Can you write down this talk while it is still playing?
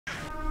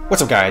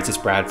What's up guys, it's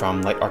Brad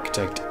from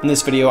LightArchitect. In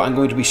this video, I'm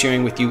going to be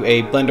sharing with you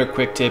a Blender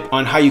quick tip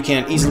on how you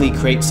can easily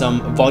create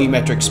some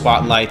volumetric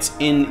spotlights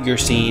in your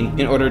scene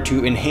in order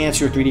to enhance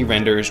your 3D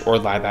renders or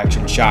live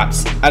action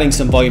shots. Adding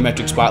some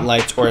volumetric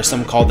spotlights, or as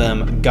some call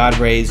them, God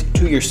rays,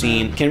 to your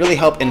scene can really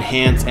help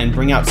enhance and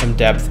bring out some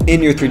depth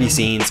in your 3D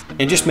scenes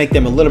and just make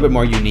them a little bit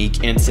more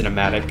unique and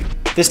cinematic.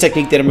 This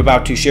technique that I'm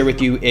about to share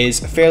with you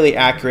is fairly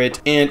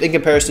accurate, and in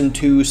comparison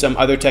to some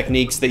other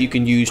techniques that you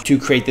can use to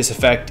create this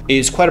effect,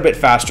 is quite a bit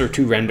faster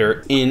to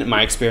render in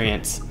my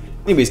experience.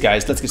 Anyways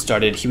guys, let's get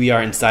started. Here we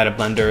are inside of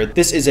Blender.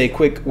 This is a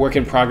quick work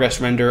in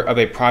progress render of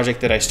a project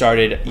that I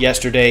started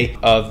yesterday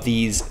of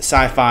these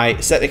sci-fi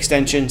set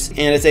extensions,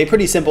 and it's a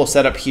pretty simple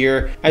setup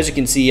here. As you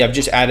can see, I've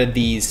just added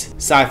these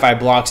sci-fi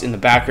blocks in the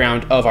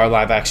background of our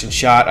live action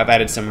shot. I've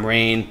added some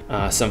rain,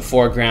 some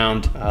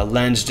foreground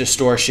lens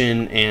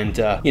distortion, and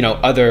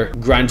other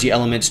grungy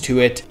elements to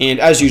it. And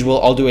as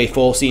usual, I'll do a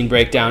full scene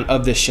breakdown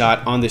of this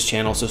shot on this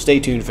channel, so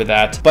stay tuned for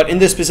that. But in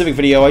this specific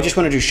video, I just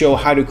wanted to show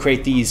how to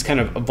create these kind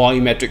of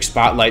volumetric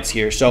spotlights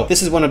here. So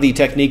this is one of the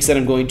techniques that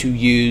I'm going to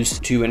use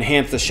to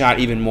enhance the shot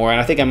even more, and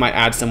I think I might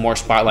add some more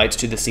spotlights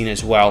to the scene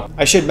as well.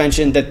 I should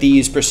mention that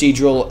these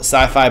procedural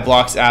sci-fi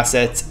blocks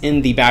assets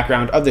in the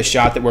background of the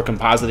shot that we're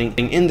compositing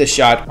in this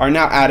shot are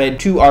now added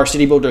to our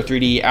City Builder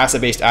 3D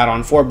asset-based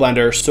add-on for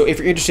Blender. So if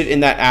you're interested in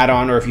that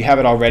add-on, or if you have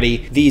it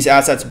already, these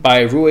assets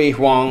by Rui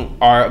Huang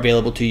are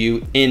available to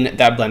you in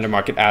that Blender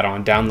Market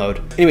add-on download.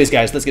 Anyways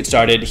guys, let's get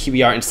started. Here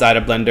we are inside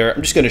of Blender.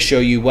 I'm just going to show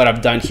you what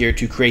I've done here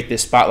to create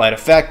this spotlight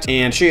effect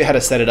and show you how to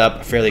set it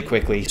up fairly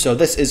quickly. So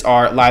this is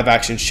our live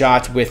action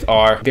shot with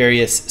our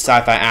various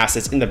sci-fi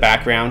assets in the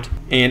background.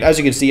 And as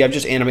you can see, I've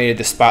just animated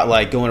the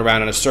spotlight going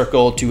around in a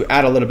circle to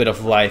add a little bit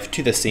of life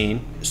to the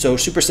scene. So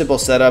super simple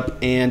setup,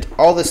 and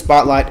all the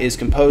spotlight is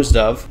composed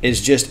of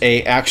is just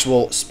a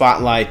actual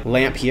spotlight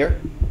lamp here,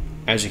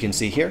 as you can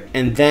see here,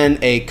 and then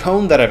a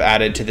cone that I've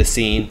added to the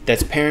scene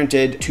that's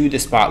parented to the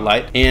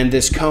spotlight, and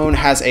this cone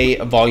has a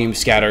volume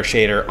scatter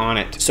shader on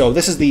it. So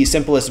this is the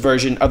simplest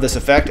version of this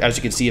effect. As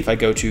you can see, if I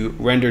go to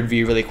rendered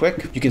view really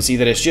quick, you can see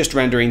that it's just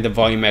rendering the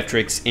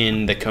volumetrics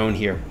in the cone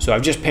here. So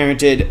I've just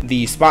parented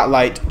the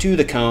spotlight to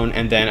the cone,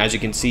 and then as you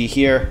can see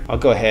here, I'll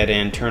go ahead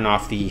and turn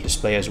off the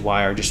display as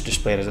wire, just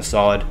display it as a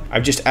solid.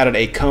 I've just added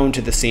a cone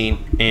to the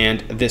scene,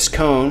 and this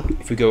cone,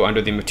 if we go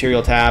under the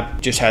material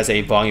tab, just has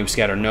a volume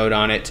scatter node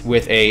on it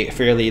with a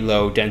fairly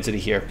low density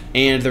here.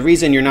 And the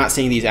reason you're not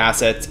seeing these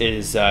assets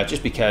is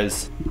just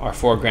because our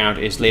foreground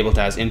is labeled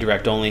as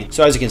indirect only.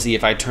 So as you can see,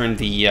 if I turn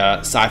the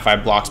sci-fi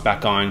blocks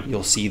back on,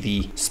 you'll see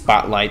the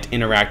spotlight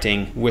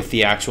interacting with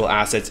the actual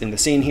assets in the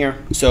scene here.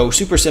 So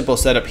super simple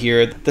setup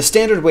here. The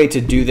standard way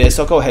to do this,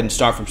 I'll go ahead and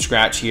start from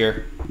scratch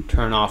here.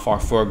 Turn off our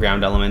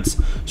foreground elements.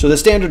 So the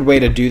standard way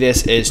to do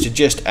this is to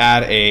just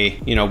add a,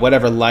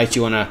 whatever light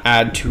you want to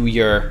add to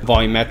your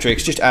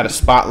volumetrics. Just add a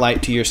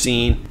spotlight to your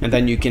scene, and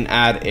then you can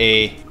add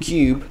a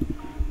cube,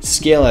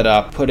 scale it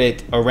up, put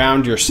it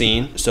around your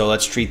scene. So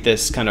let's treat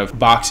this kind of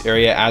box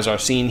area as our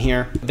scene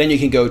here. Then you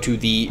can go to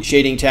the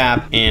shading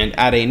tab and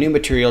add a new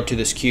material to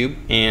this cube.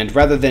 And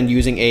rather than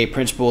using a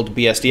principled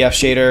BSDF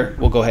shader,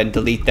 we'll go ahead and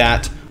delete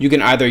that. You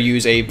can either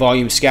use a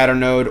volume scatter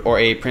node or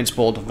a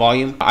principled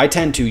volume. I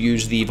tend to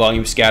use the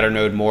volume scatter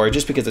node more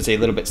just because it's a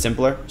little bit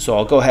simpler. So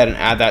I'll go ahead and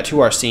add that to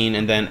our scene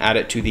and then add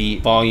it to the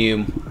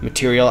volume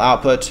material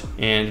output.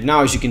 And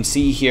now as you can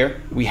see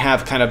here, we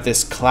have kind of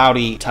this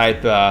cloudy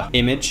type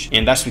image,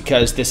 and that's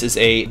because this is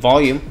a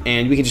volume,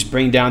 and we can just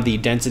bring down the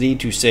density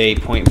to say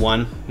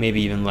 0.1,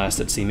 maybe even less.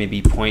 Let's see,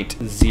 maybe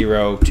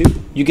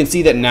 0.02. You can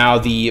see that now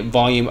the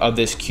volume of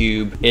this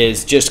cube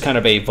is just kind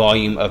of a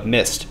volume of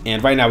mist.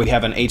 And right now we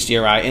have an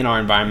HDRI in our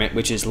environment,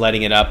 which is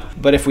letting it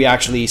up. But if we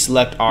actually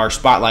select our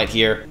spotlight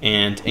here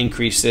and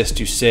increase this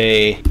to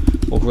say,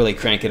 we'll really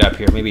crank it up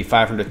here, maybe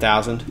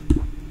 500,000.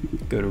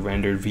 Go to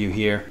rendered view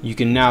here. You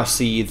can now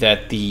see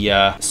that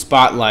the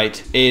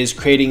spotlight is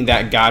creating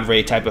that God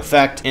ray type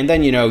effect. And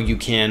then, you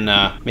can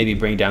maybe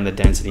bring down the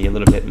density a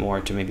little bit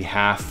more to maybe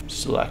half.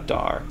 Select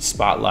our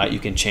spotlight. You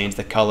can change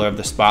the color of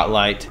the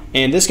spotlight.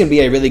 And this can be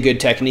a really good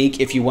technique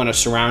if you want to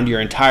surround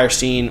your entire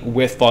scene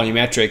with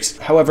volumetrics.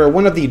 However,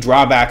 one of the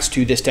drawbacks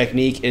to this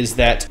technique is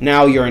that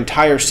now your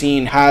entire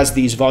scene has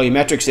these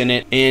volumetrics in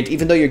it. And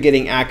even though you're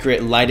getting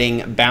accurate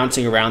lighting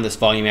bouncing around this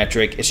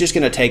volumetric, it's just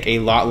going to take a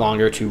lot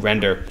longer to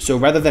render.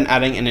 So rather than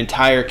adding an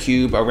entire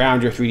cube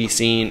around your 3D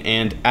scene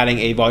and adding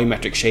a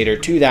volumetric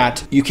shader to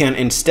that, you can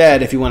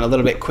instead, if you want a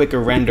little bit quicker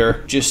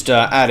render, just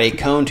add a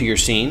cone to your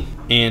scene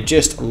and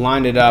just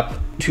line it up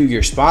to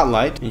your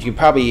spotlight. And you can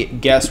probably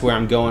guess where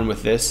I'm going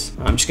with this.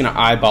 I'm just going to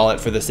eyeball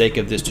it for the sake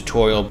of this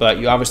tutorial, but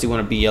you obviously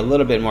want to be a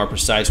little bit more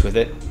precise with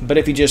it. But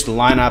if you just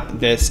line up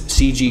this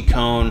CG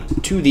cone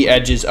to the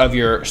edges of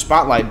your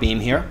spotlight beam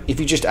here, if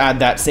you just add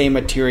that same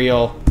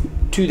material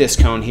to this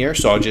cone here,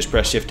 so I'll just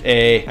press Shift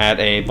A, add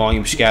a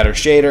volume scatter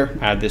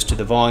shader, add this to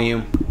the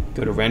volume,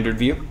 go to rendered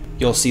view.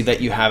 you'll see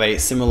that you have a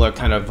similar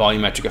kind of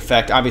volumetric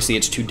effect. Obviously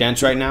it's too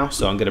dense right now,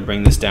 so I'm going to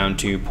bring this down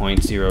to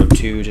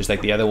 0.02, just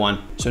like the other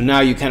one. So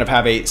now you kind of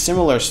have a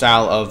similar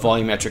style of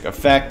volumetric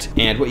effect,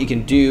 and what you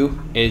can do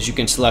is you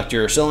can select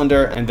your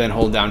cylinder and then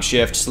hold down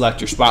Shift, select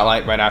your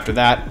spotlight right after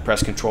that,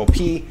 press Control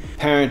P,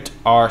 parent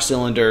our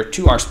cylinder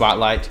to our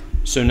spotlight.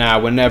 So now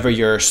whenever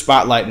your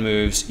spotlight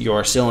moves,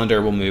 your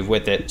cylinder will move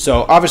with it.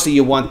 So obviously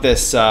you want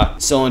this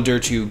cylinder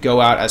to go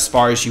out as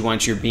far as you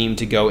want your beam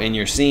to go in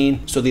your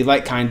scene. So the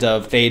light kind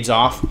of fades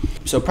off.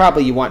 So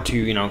probably you want to,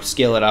 you know,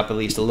 scale it up at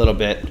least a little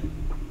bit,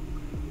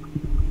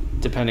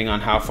 depending on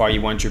how far you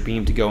want your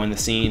beam to go in the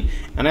scene.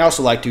 And I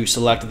also like to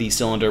select the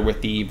cylinder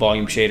with the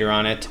volume shader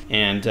on it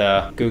and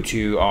go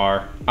to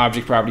our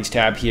object properties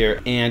tab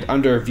here, and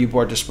under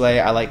viewport display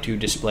I like to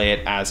display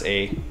it as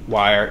a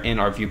wire in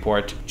our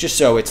viewport, just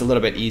so it's a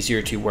little bit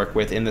easier to work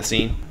with in the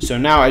scene. So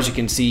now as you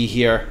can see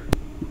here,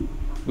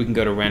 we can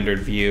go to rendered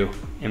view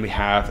and we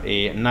have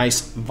a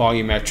nice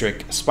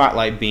volumetric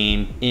spotlight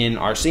beam in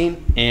our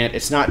scene, and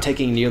it's not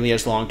taking nearly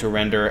as long to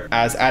render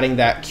as adding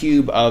that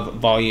cube of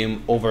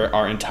volume over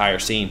our entire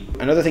scene.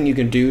 Another thing you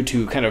can do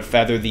to kind of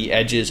feather the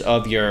edges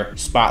of your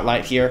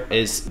spotlight here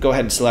is go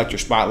ahead and select your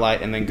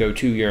spotlight and then go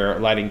to your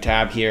lighting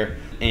tab here,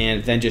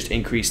 and then just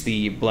increase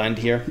the blend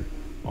here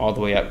all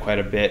the way up quite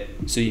a bit.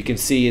 So you can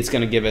see it's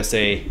going to give us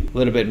a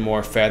little bit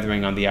more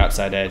feathering on the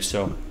outside edge.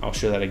 So I'll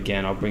show that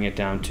again. I'll bring it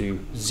down to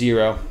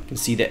 0. You can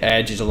see the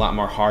edge is a lot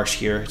more harsh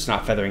here. It's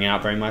not feathering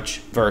out very much,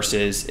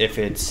 versus if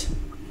it's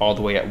all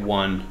the way at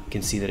 1, you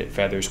can see that it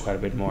feathers quite a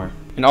bit more.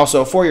 And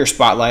also for your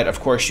spotlight, of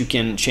course, you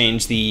can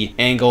change the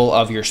angle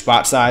of your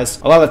spot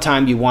size. A lot of the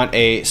time you want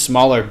a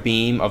smaller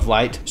beam of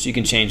light, so you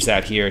can change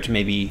that here to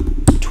maybe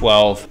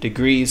 12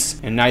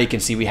 degrees, and now you can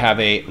see we have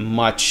a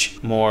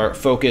much more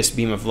focused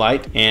beam of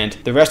light, and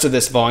the rest of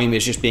this volume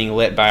is just being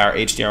lit by our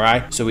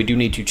HDRI, so we do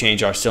need to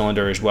change our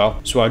cylinder as well.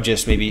 So I'll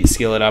just maybe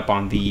scale it up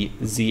on the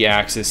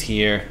Z-axis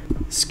here,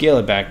 scale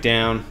it back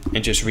down,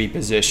 and just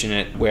reposition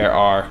it where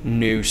our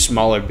new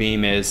smaller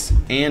beam is.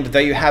 And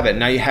there you have it.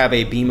 Now you have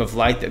a beam of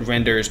light that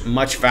renders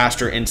much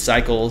faster in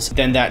cycles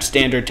than that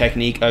standard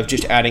technique of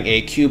just adding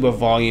a cube of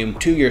volume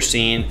to your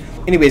scene.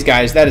 Anyways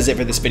guys, that is it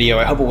for this video.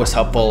 I hope it was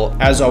helpful.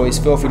 As always,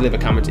 feel free to leave a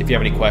comment if you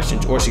have any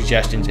questions or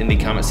suggestions in the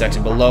comment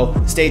section below.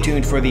 Stay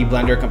tuned for the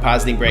Blender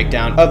compositing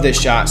breakdown of this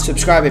shot.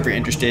 Subscribe if you're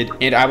interested,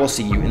 and I will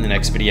see you in the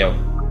next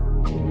video.